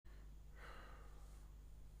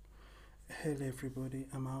Hello everybody,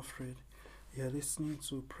 I'm Alfred. You're listening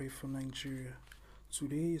to Pray for Nigeria.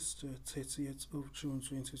 Today is the 30th of June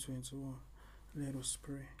 2021. Let us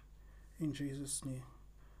pray. In Jesus' name.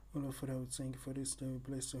 Oh Lord, Father, we thank you for this day. We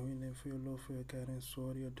bless your holy name for your love, for your guidance, for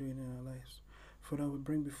all you're doing in our lives. Father, we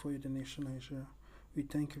bring before you the nation Nigeria. We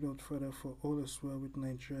thank you, Lord Father, for all is well with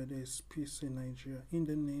Nigeria. There is peace in Nigeria. In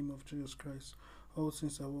the name of Jesus Christ, all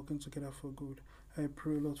things are working together for good. I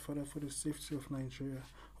pray, Lord Father, for the safety of Nigeria.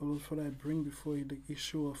 Oh Lord Father, I bring before you the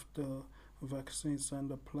issue of the vaccines and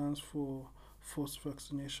the plans for forced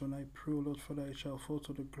vaccination. I pray, Lord Father, it shall fall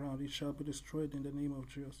to the ground. It shall be destroyed in the name of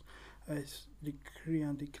Jesus. I decree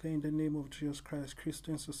and declare in the name of Jesus Christ,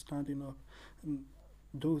 Christians are standing up. And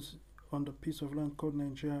those on the piece of land called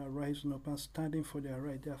Nigeria are rising up and standing for their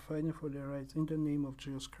right. They are fighting for their rights in the name of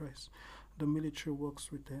Jesus Christ. The military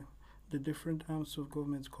works with them. The different arms of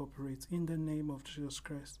government cooperate in the name of Jesus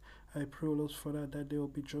Christ. I pray, Lord Father, that there will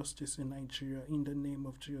be justice in Nigeria in the name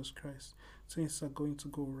of Jesus Christ. Things are going to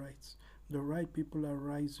go right. The right people are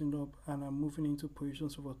rising up and are moving into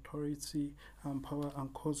positions of authority and power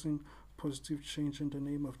and causing positive change in the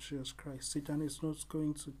name of Jesus Christ. Satan is not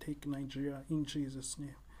going to take Nigeria in Jesus'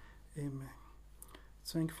 name. Amen.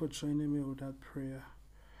 Thank you for joining me with that prayer.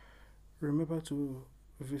 Remember to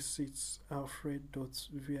visit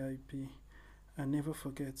alfred.vip and never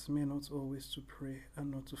forget, may not always to pray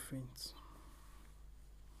and not to faint.